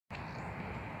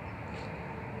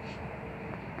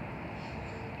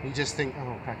You just think,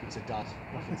 oh crack, it's a dud,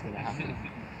 nothing's going to happen.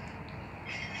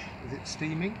 Is it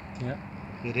steaming? Yeah.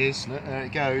 It is. Look, there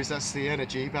it goes. That's the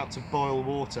energy about to boil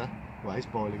water. Well, it's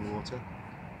boiling water.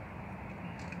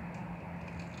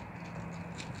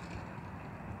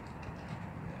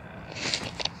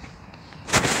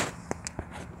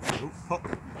 Oh, pop.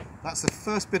 That's the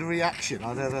first bit of reaction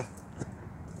I've ever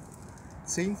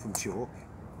seen from chalk.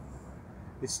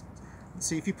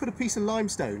 See, if you put a piece of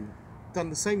limestone, done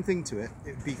the same thing to it,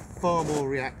 it would be far more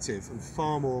reactive and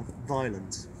far more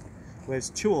violent.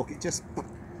 Whereas chalk, it just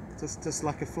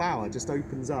like a flower, just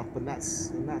opens up, and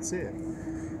that's it.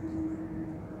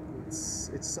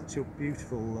 It's such a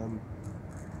beautiful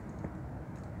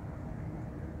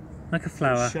like a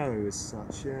flower show as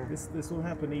such. Yeah. This will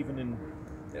happen even in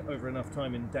over enough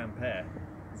time in damp air.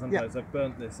 Sometimes I've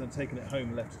burnt this and taken it home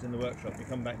and left it in the workshop. You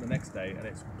come back the next day and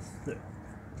it's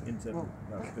into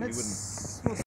completely wooden.